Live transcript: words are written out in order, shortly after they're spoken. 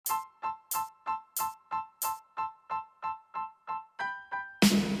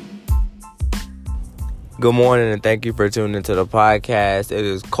Good morning and thank you for tuning into the podcast. It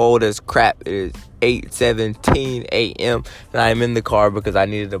is cold as crap. It is 8:17 a.m. and I am in the car because I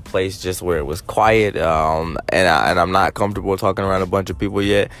needed a place just where it was quiet and I'm not comfortable talking around a bunch of people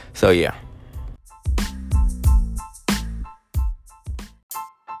yet. So yeah.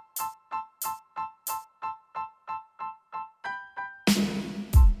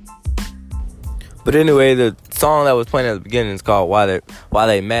 But anyway, the song that was playing at the beginning is called Why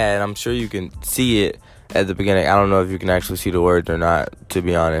They Mad. I'm sure you can see it at the beginning. I don't know if you can actually see the words or not, to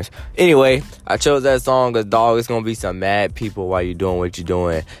be honest. Anyway, I chose that song because, dog, it's going to be some mad people while you're doing what you're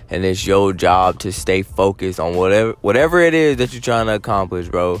doing. And it's your job to stay focused on whatever it is that you're trying to accomplish,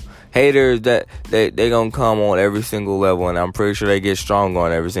 bro. Haters, that they going to come on every single level. And I'm pretty sure they get stronger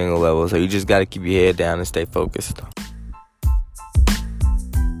on every single level. So you just got to keep your head down and stay focused.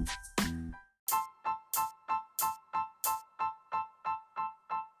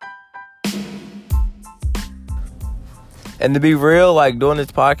 And to be real, doing this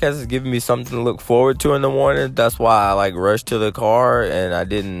podcast is giving me something to look forward to in the morning. That's why I, rushed to the car and I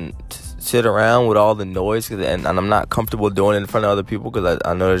didn't sit around with all the noise. And I'm not comfortable doing it in front of other people because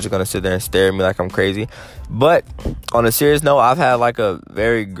I know they're just going to sit there and stare at me like I'm crazy. But on a serious note, I've had, a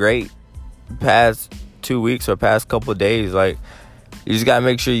very great past 2 weeks or past couple of days. You just got to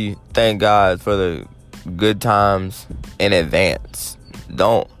make sure you thank God for the good times in advance.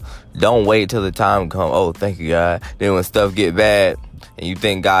 Don't wait till the time come. Oh, thank you, God. Then when stuff get bad and you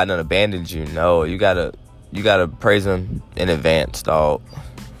think God done abandoned you, no, you gotta praise Him in advance, dog.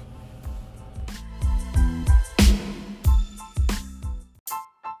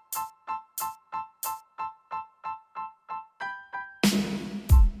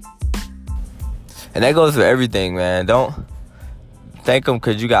 And that goes for everything, man. Don't thank Him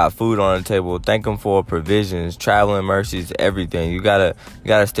because you got food on the table. Thank Him for provisions, traveling mercies, everything. You gotta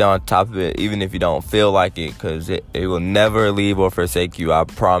stay on top of it, even if you don't feel like it, because it will never leave or forsake you. I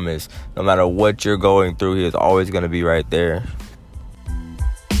promise. No matter what you're going through, He is always gonna be right there.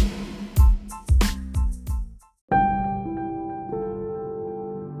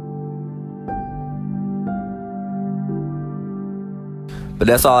 But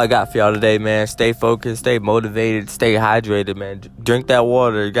that's all I got for y'all today, man. Stay focused, stay motivated, stay hydrated, man. Drink that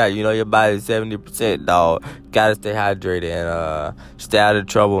water. Your body's 70%, dog. Gotta stay hydrated and stay out of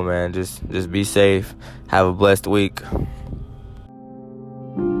trouble, man. Just be safe. Have a blessed week.